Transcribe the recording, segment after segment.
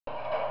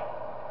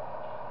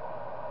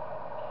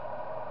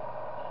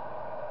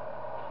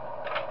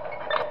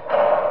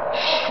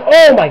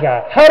Oh my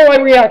god, how do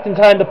I react in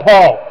time to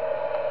Paul?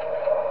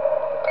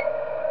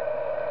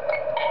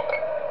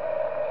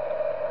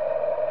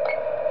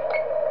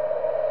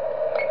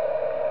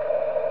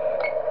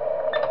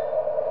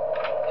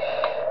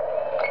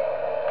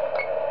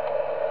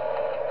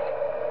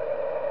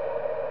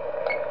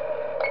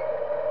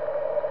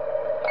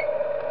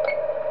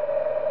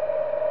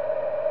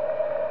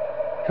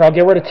 Here, I'll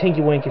get rid of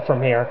Tinky Winky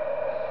from here.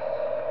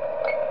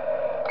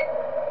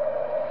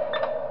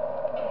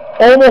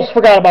 Almost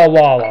forgot about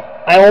Lala.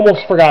 I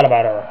almost forgot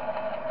about her.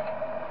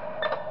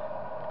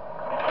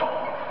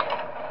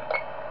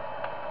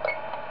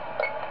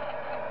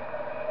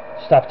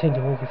 Stop Tinky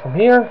Winky from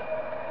here.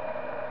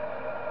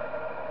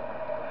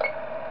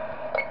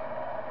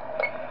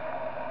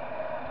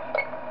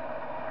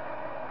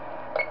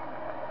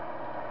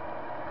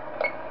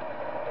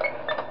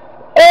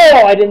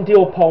 Oh, I didn't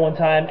deal with Poe in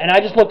time, and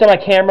I just looked at my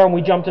camera and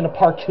we jumped into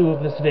part 2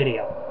 of this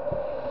video.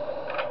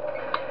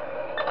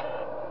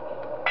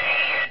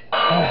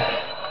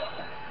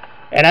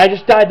 And I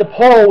just died to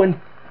Poe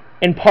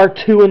in part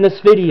 2 in this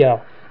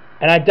video.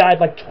 And I died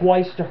like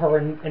twice to her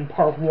in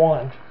part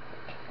 1.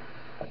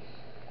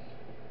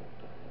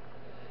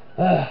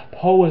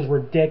 Poe is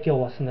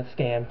ridiculous in this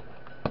game.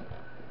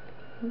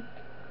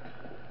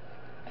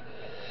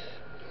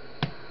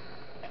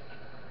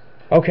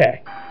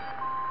 Okay.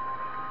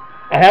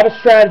 I have a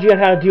strategy on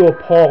how to deal with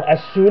Poe. As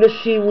soon as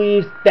she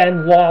leaves,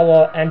 then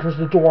Lala enters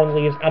the door and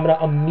leaves. I'm going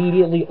to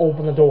immediately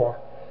open the door.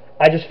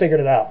 I just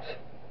figured it out.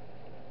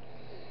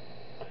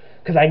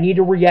 Because I need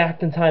to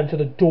react in time to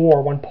the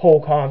door when Poe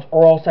comes,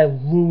 or else I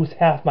lose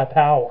half my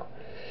power.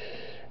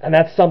 And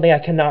that's something I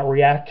cannot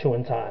react to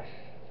in time.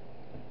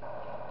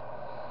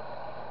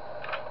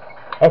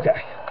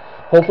 Okay.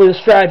 Hopefully the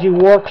strategy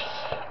works.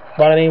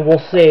 But I mean, we'll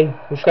see.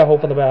 We just gotta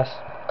hope for the best.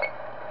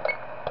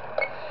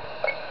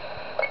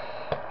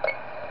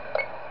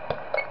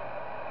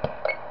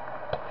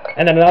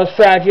 And then another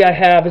strategy I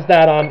have is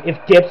that if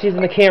Dipsy's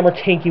in the camera,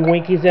 Tinky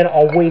Winky's in,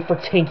 I'll wait for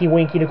Tinky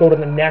Winky to go to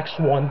the next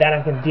one, then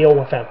I can deal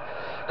with him.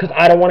 Because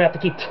I don't want to have to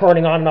keep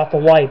turning on and off the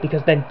light,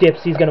 because then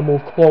Dipsy's going to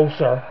move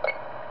closer.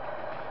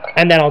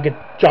 And then I'll get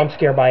jump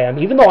scared by him,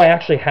 even though I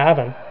actually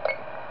haven't.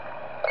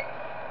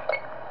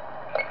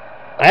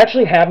 I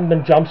actually haven't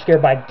been jump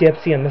scared by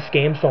Dipsy in this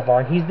game so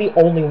far, and he's the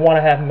only one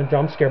I haven't been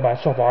jump scared by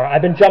so far.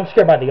 I've been jump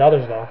scared by the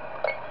others, though.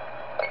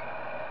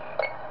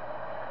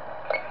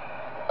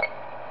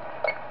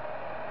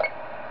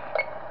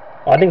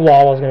 I think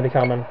Lala's going to be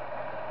coming.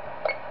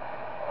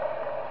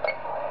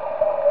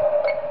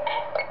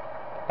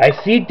 I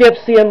see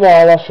Dipsy and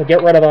Lala, so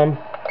get rid of them.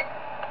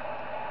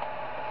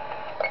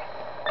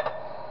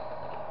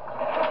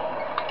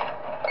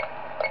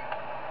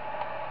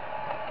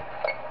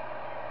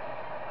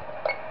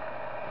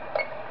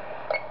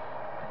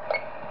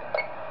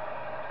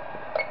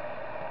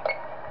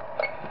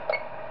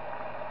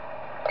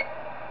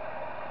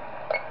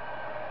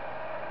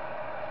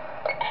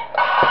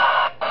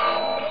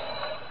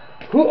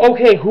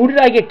 Okay, who did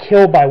I get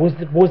killed by? Was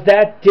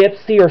that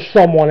Dipsy or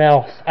someone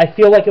else? I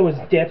feel like it was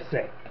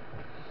Dipsy.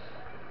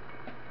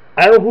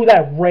 I don't know who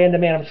that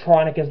random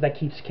animatronic is that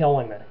keeps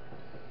killing me.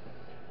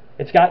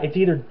 It's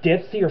either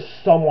Dipsy or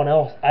someone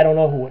else. I don't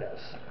know who it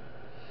is.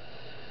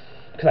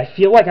 Because I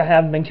feel like I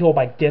haven't been killed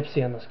by Dipsy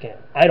in this game.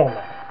 I don't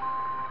know.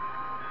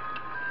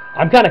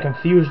 I'm kind of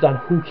confused on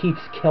who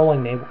keeps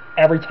killing me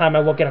every time I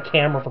look at a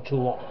camera for too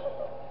long.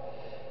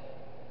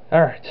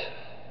 Alright.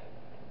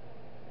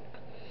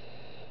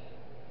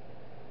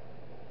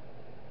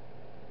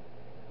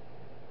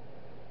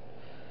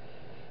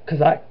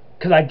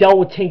 Because I dealt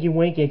with Tinky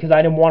Winky because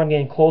I didn't want him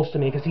getting close to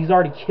me because he's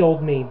already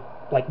killed me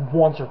like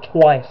once or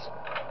twice.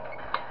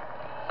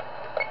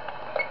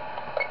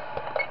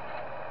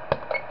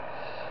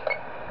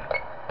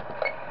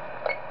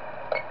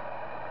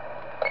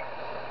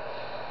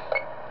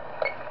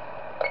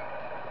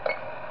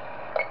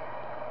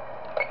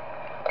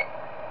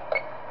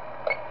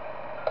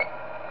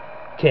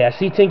 Okay, I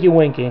see Tinky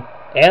Winky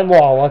and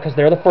Lala because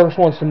they're the first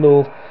ones to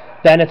move.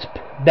 Then it's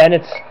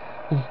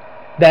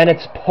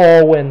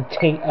Poe and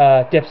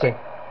Dipsy.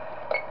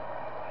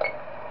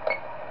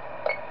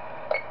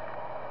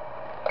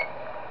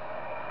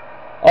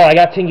 Oh, I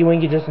got Tinky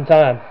Winky just in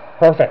time.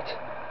 Perfect.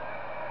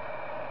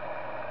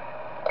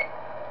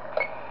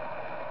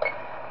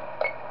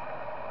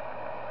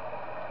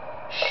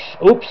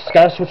 Oops,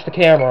 gotta switch the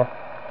camera.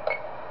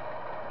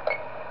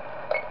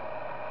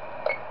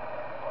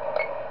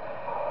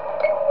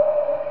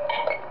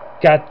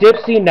 Got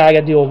Dipsy, now I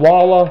gotta deal with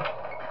Lala.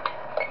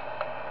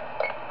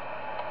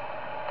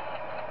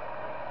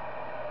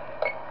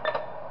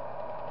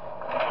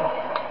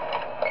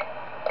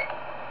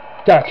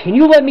 God, can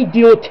you let me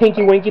deal with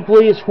Tinky Winky,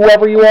 please?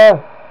 Whoever you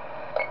are.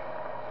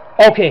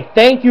 Okay,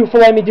 thank you for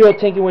letting me deal with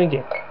Tinky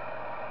Winky.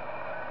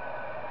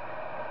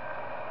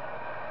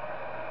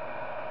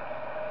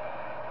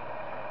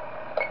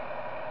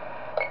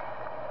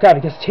 God,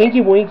 because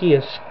Tinky Winky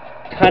is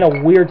kind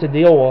of weird to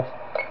deal with.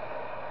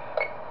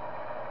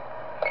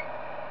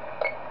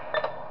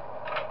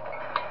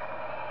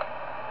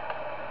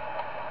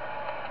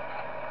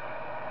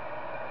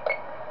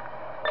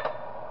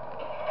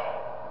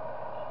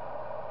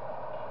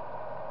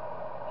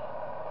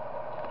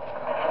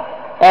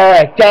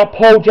 Alright, got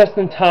Poe just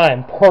in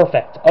time.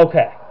 Perfect.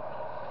 Okay.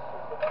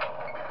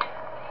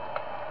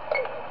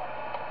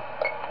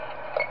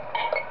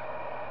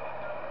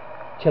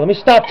 Okay, let me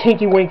stop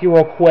Tinky Winky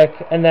real quick,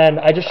 and then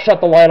I just shut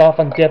the light off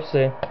on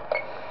Dipsy.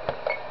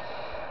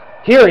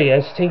 Here he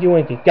is, Tinky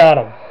Winky. Got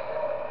him.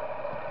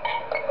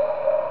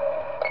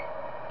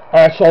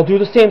 Alright, so I'll do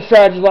the same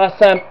strategy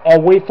last time.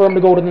 I'll wait for him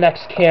to go to the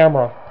next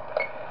camera,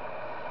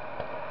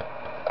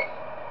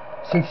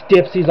 since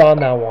Dipsy's on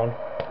that one.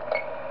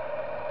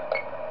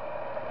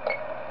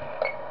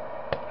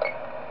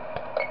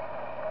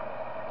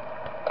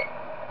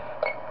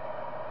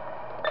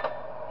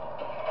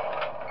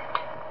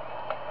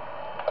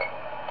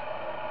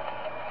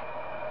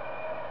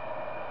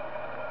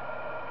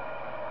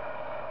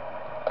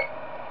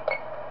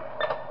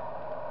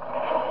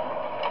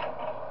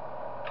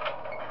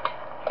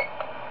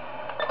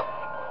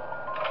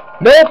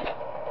 Nope!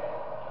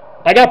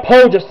 I got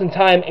Poe just in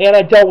time, and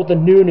I dealt with the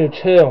Nunu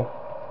too.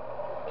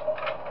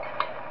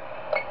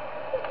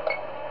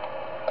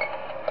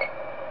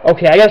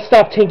 Okay, I gotta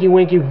stop Tinky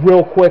Winky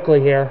real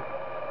quickly here.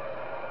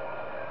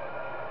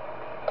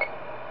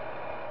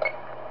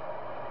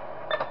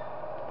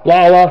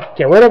 Lala,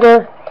 get rid of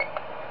her.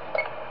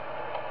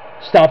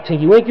 Stop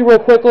Tinky Winky real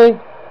quickly.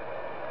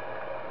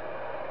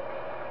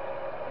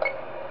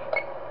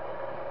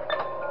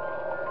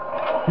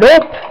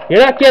 Nope,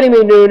 you're not getting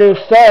me, Nunu,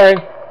 sorry.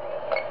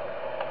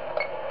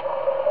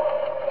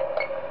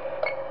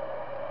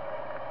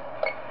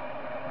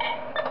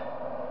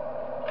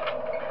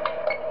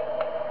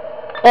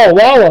 Oh,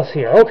 Lala's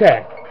here,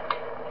 okay.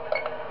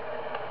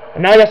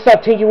 And now I gotta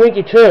stop Tinky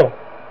Winky too.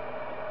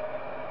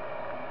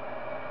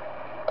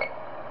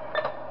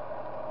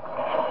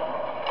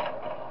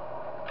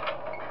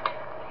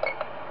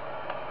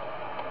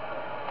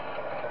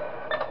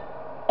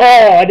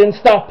 Oh, I didn't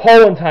stop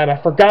Poe in time.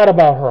 I forgot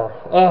about her.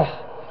 Ugh.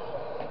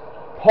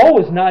 Poe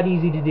is not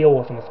easy to deal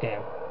with in this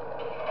game.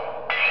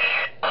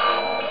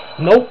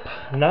 Nope,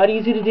 not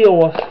easy to deal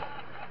with.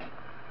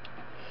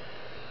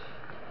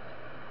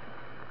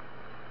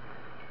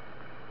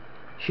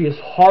 She is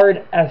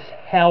hard as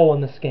hell in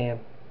this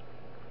game.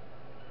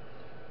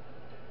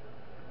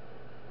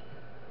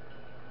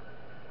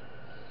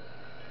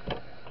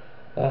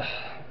 Ugh.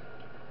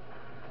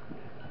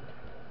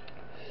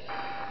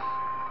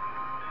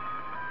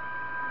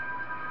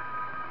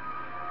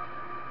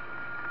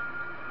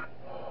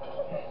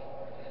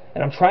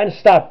 And I'm trying to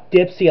stop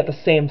Dipsy at the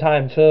same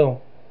time too.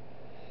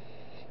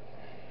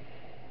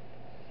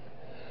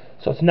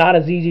 So it's not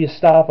as easy to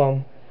stop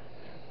him.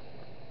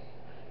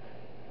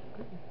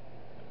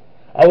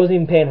 I wasn't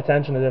even paying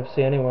attention to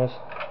Dipsy anyways.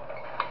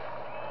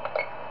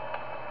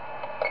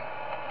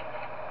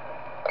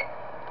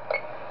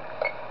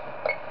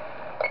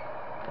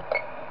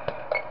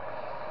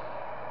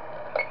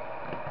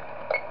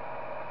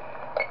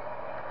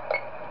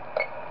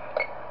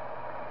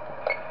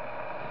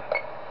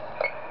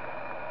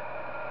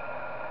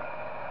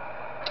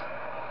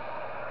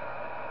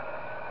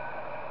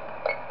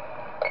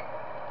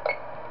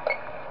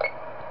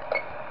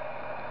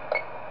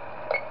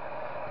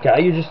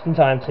 Got you just in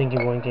time, Tinky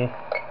Winky.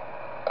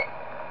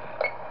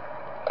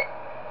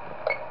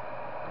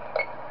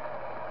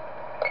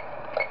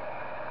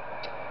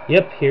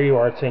 Yep, here you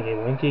are, Tinky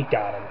Winky.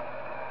 Got him.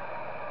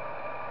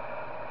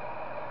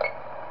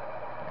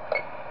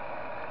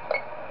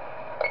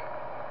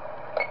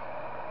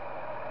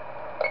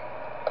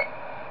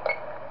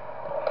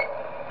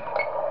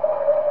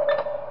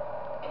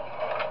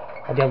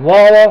 I'll get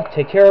Lala,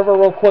 take care of her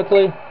real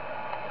quickly.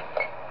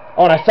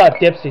 Oh, and I saw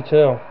Dipsy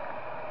too.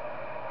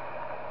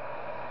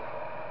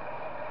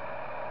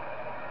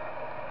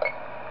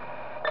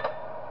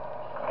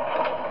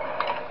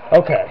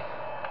 Okay.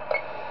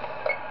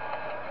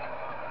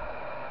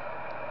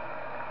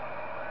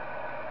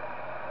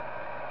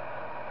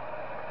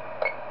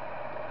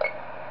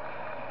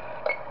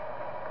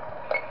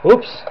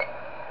 Oops.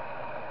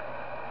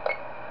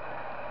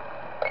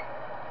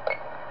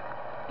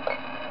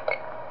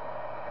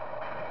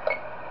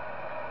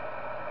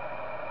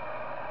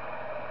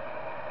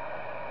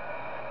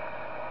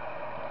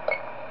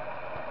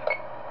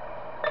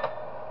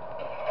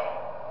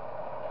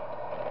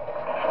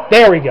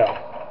 There we go.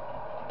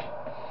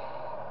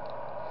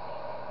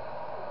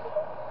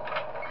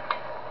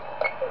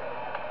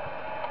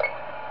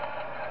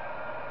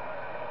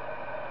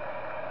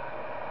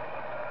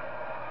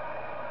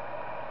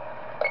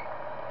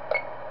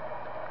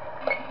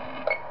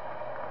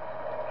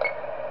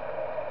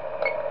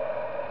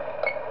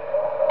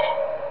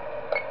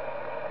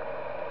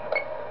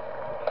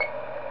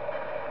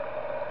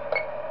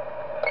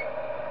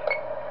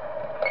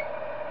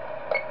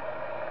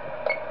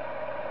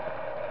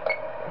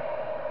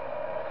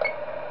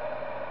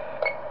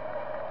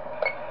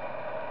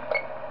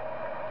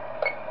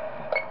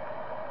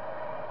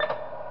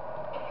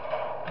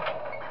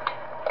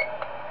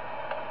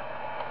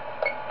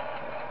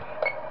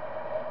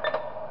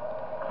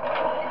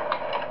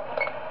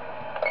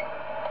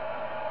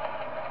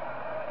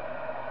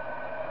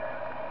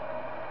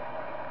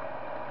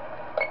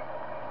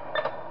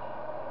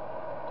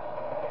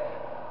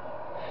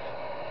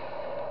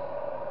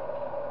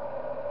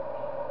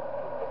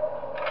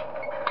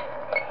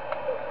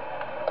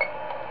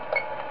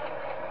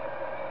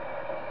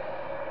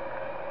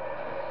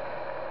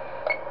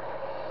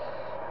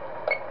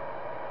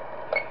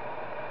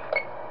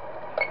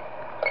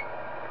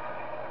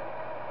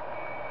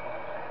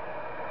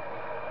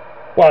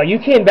 Wow, you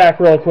came back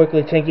really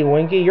quickly, Tinky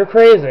Winky. You're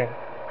crazy.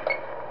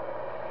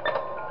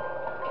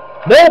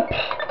 Nope!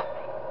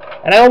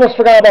 And I almost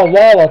forgot about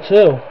Lala,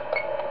 too.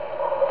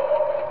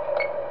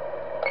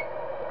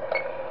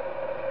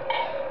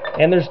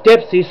 And there's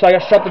Dipsy, so I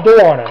gotta shut the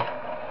door on him.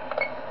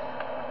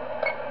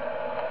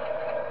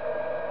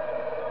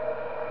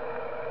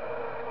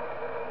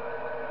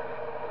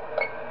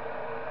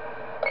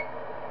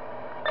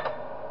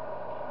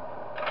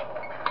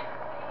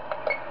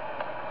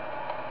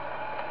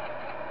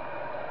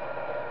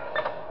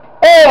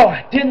 Oh,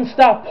 I didn't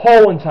stop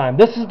Poe in time.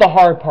 This is the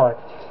hard part.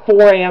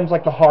 4 a.m.'s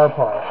like the hard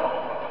part.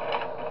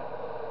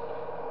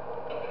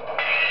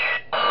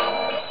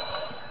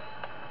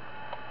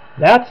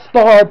 That's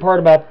the hard part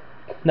about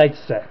night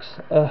 6.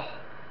 Ugh.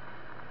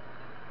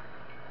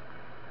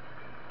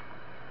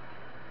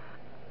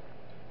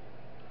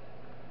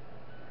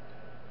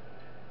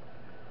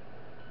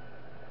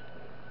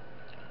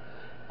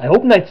 I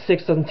hope night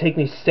 6 doesn't take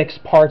me 6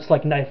 parts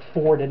like night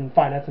 4 did in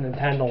Five Nights at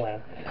Nintendo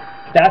Land.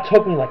 That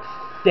took me like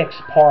 6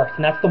 parts,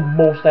 and that's the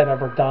most I've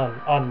ever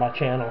done on my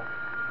channel.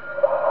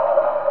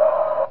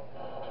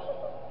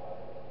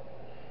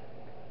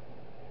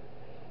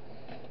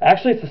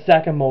 Actually, it's the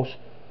second most.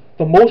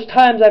 The most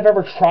times I've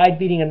ever tried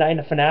beating a night in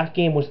a FNAF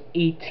game was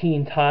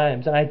 18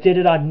 times, and I did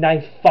it on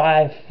night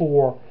 5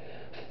 for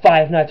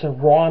Five Nights at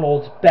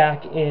Ronald's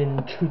back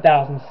in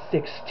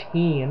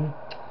 2016,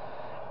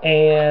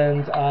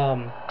 and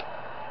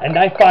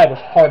night 5 was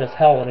hard as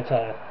hell, let me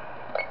tell you.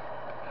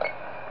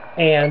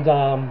 And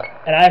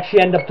I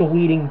actually ended up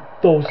deleting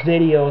those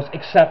videos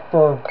except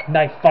for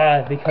night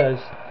 5 because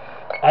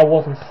I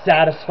wasn't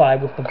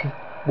satisfied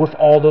with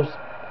all those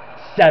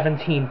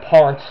 17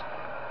 parts.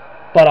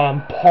 But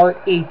part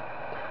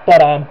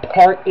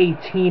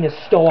 18 is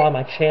still on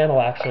my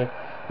channel actually,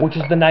 which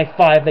is the night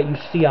 5 that you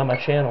see on my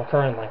channel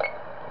currently.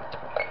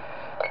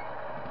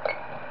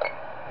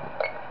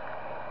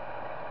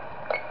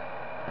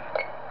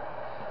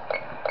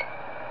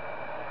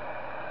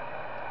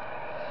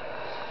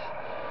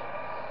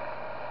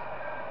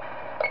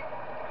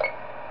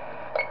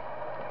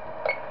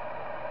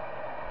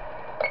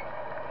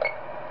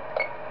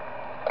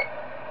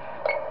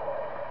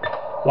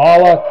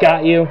 Lala,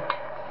 got you.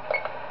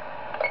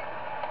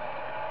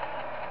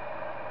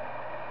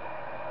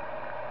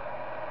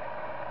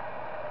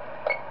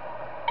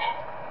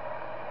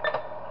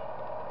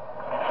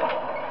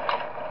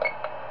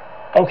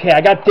 Okay, I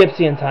got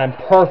Dipsy in time.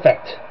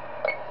 Perfect.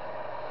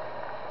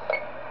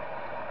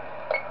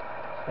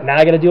 And now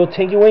I gotta deal with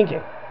Tinky Winky.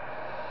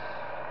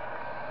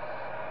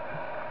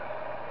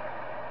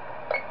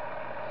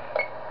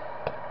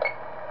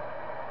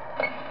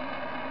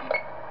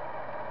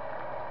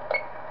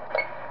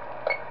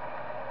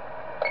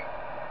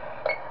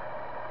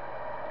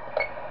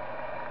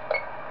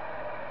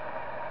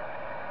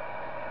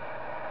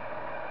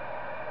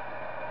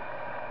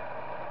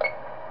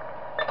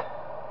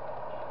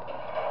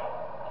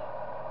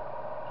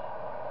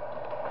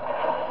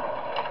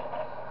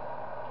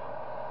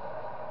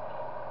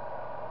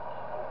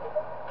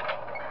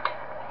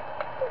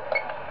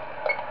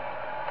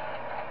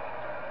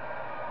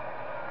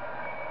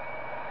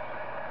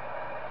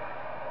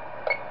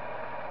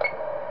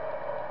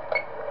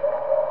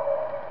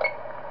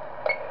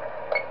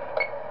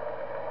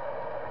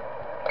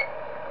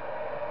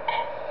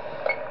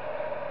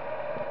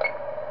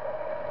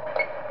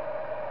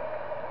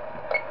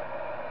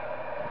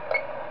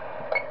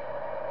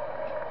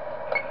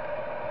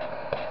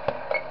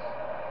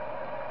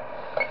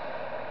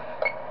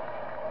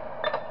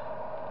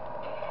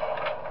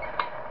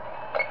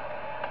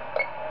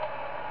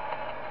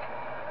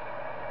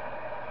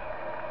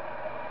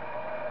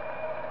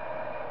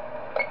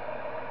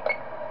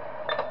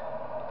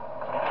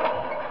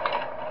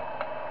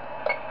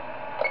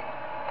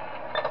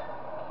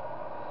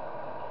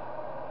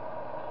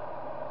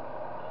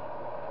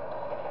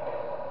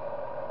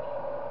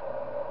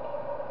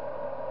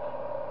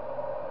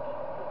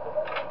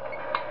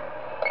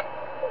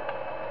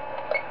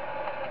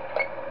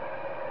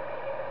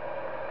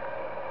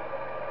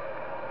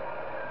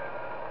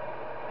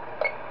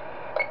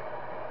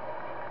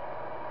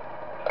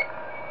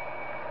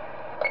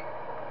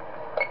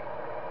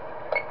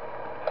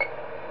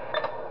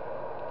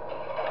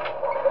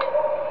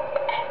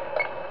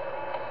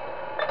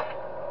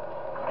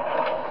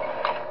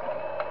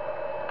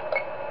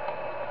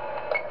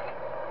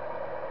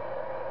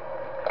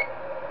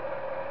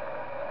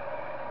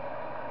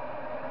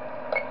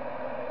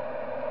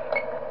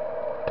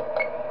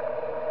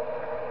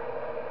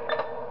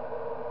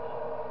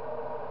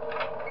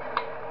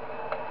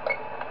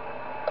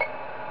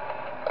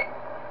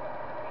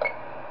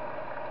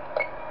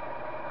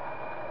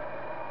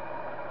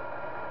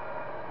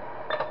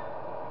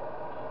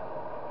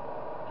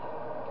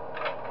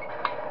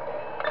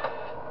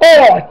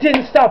 Oh, I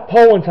didn't stop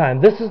Poe in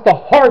time. This is the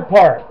hard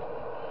part.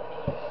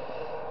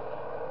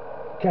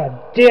 God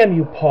damn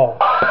you, Poe.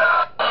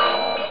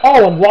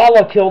 Oh, and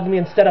Lala killed me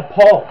instead of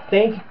Poe.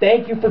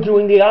 Thank you for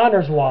doing the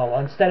honors,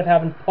 Lala, instead of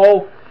having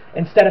Poe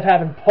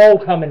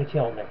come in to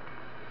kill me.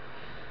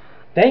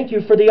 Thank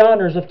you for the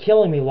honors of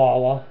killing me,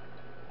 Lala.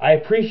 I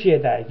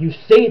appreciate that. You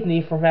saved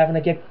me from having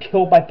to get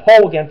killed by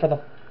Poe again for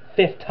the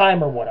 5th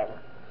time or whatever.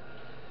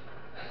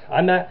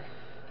 I'm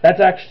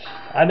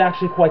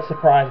actually quite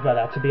surprised by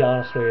that, to be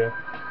honest with you.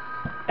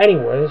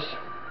 Anyways,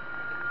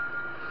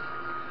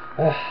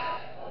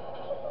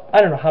 I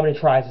don't know how many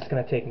tries it's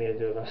going to take me to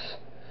do this.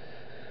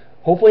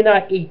 Hopefully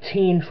not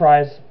 18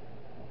 tries.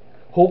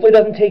 Hopefully it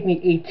doesn't take me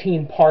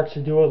 18 parts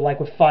to do it like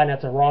with Five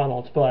Nights at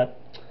Ronald's, but...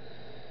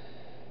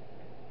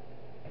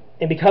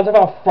 And because of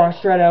how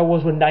frustrated I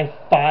was with Night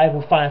 5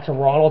 with Five Nights at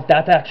Ronald's,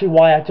 that's actually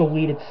why I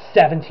deleted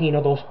 17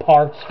 of those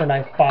parts for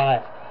Night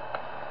 5.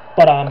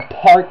 But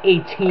Part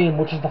 18,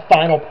 which is the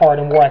final part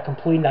and where I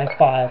complete Night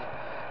 5,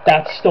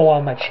 that's still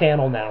on my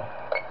channel now.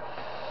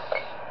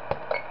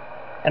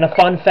 And a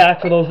fun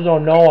fact for those who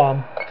don't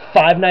know,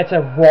 Five Nights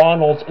at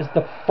Ronald's is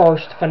the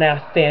first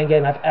FNAF fan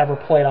game I've ever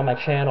played on my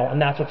channel, and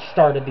that's what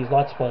started these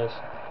Let's Plays.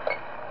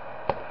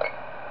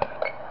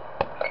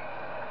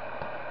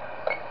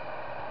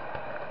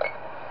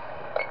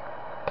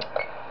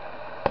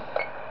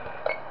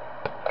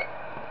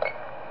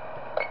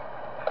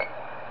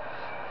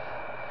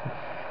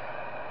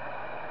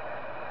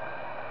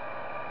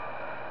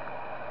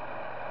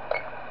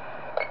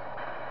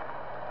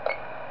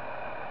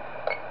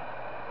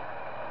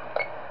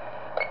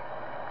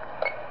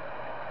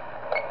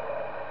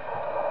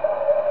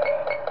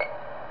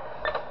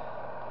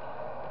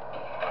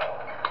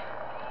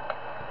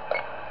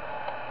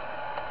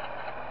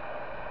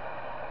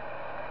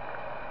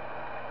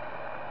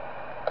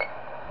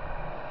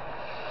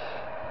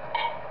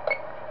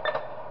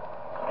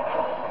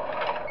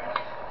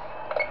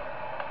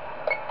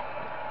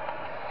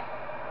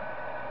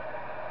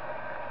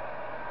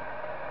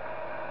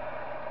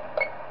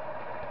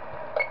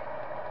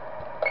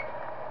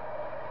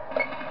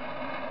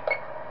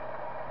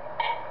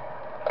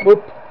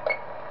 Whoop.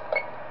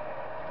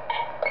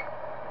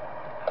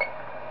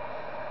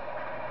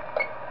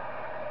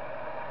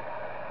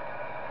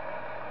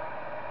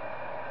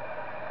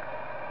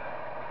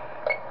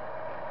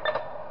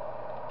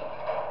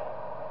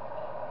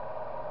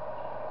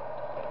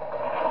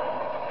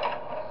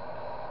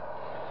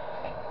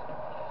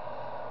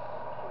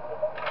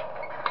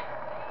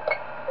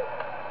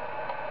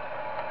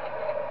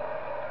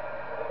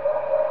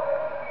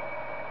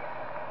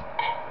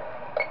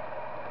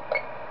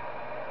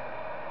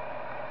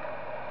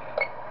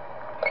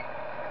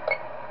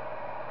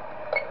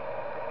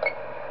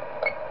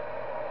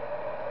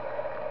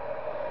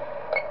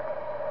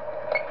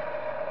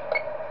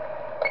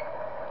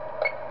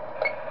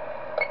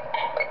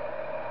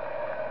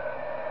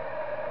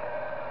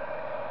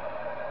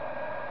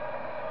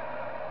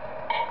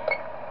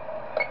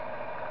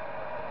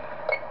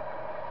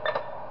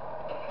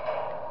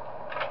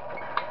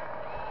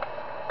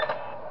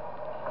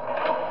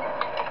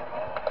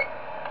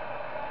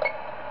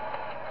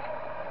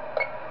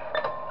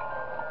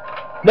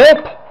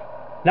 Nope!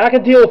 Not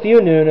gonna deal with you,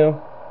 Nunu.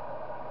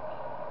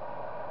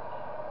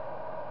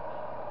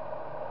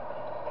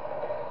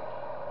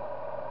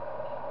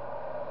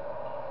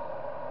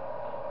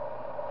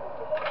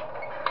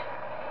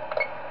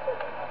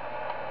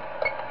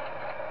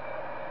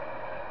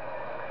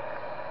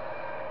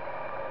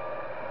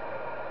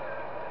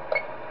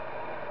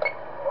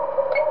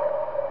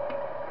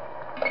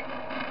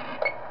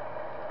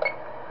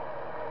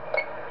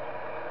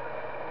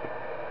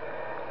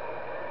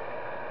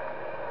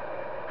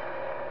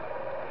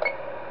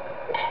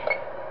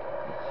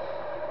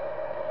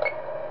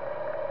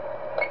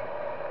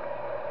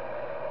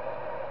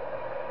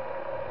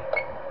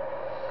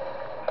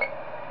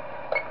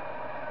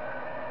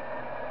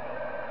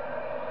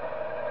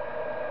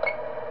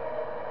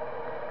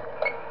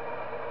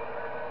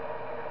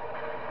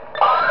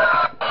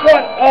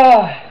 What?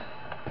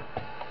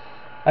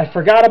 I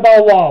forgot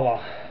about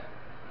Lala.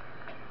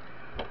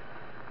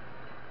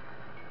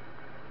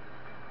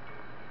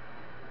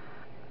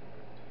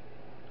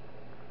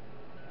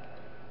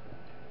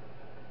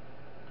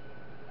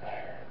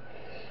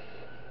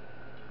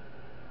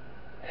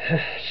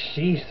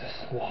 Jesus,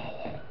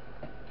 Lala.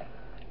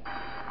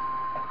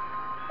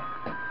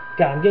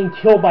 God, I'm getting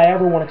killed by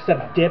everyone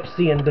except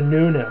Dipsy and the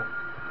Nunu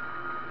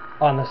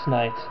on this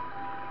night.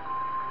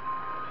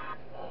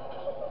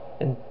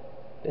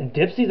 And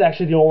Dipsy's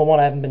actually the only one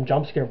I haven't been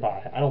jump scared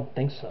by. I don't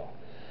think so.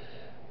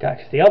 God,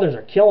 'cause the others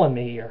are killing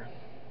me here.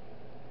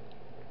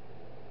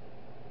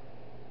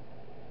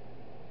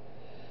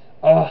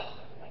 Oh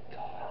my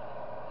God.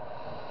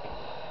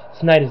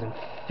 This night is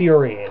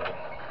infuriating.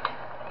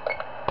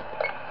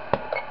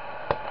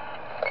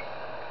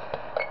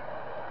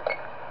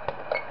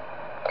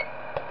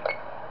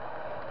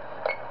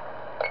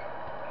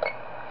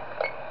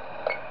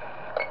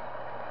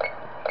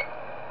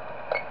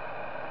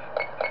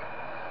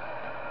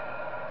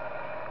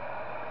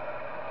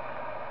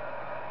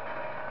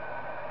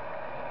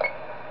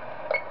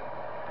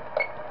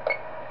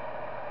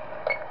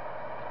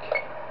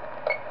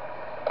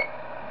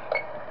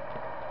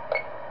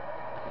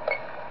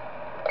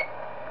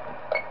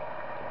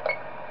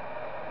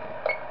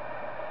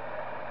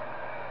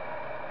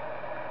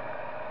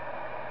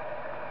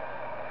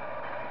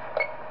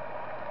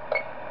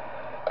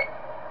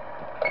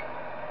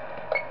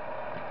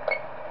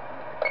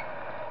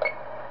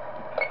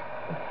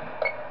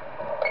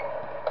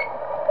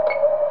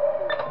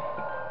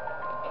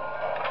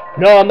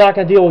 No, I'm not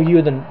gonna deal with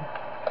you then.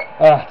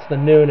 It's the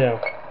new.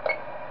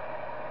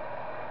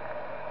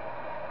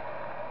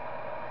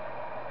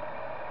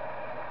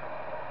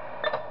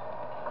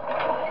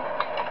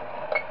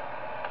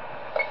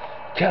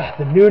 God,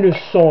 the Nunu's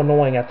so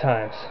annoying at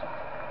times.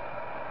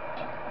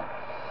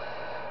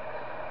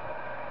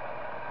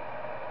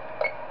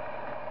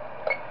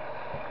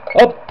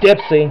 Oh,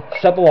 Dipsy.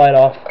 Shut the light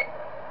off.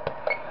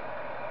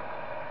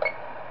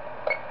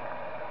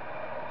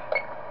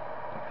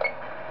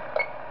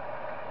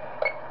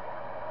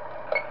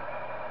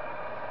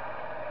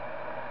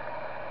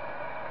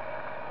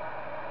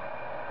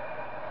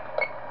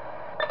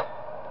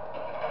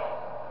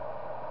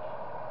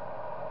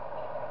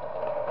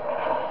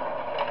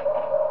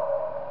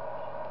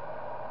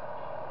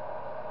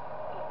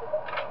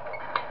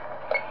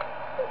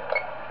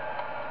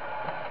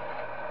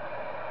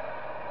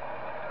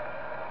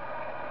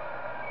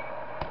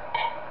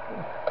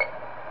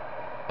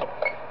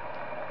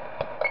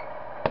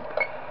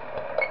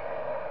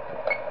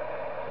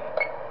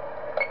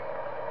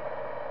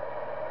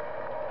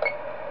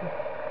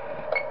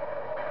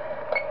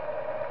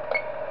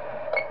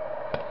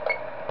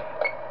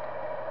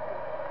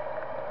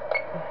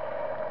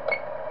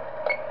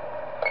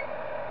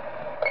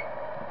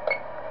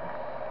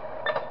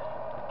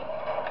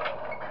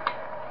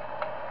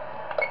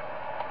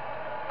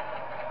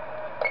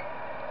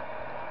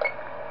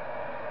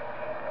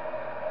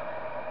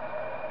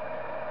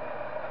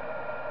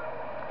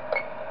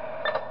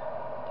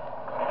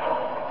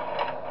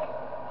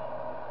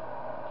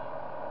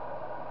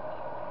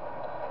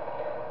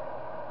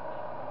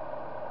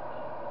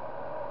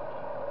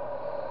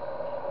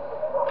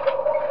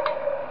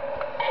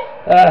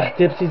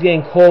 Dipsy's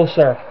getting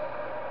closer.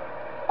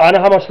 I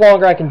don't know how much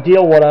longer I can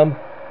deal with him.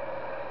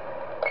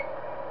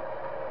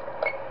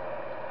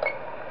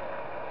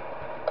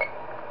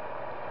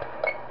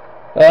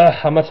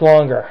 How much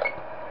longer?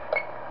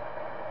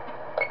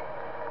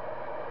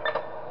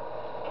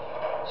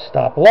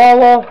 Stop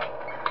Lala.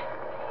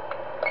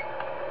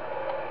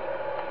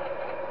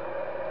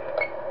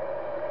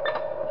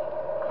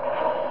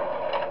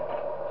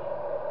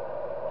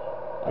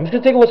 I'm just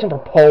gonna take a listen for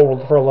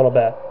Poe for a little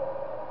bit.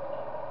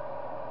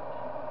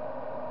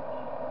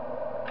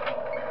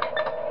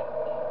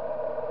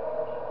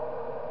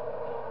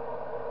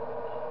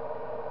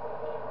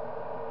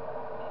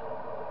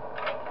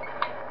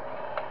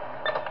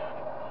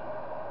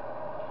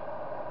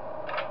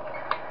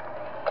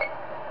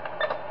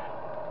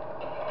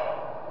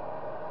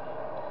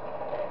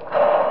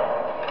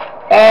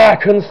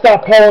 I couldn't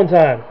stop Poe in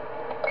time.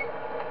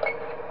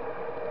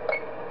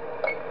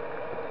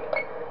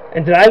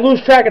 And did I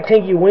lose track of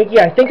Tinky Winky?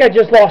 I think I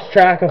just lost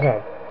track of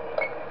him.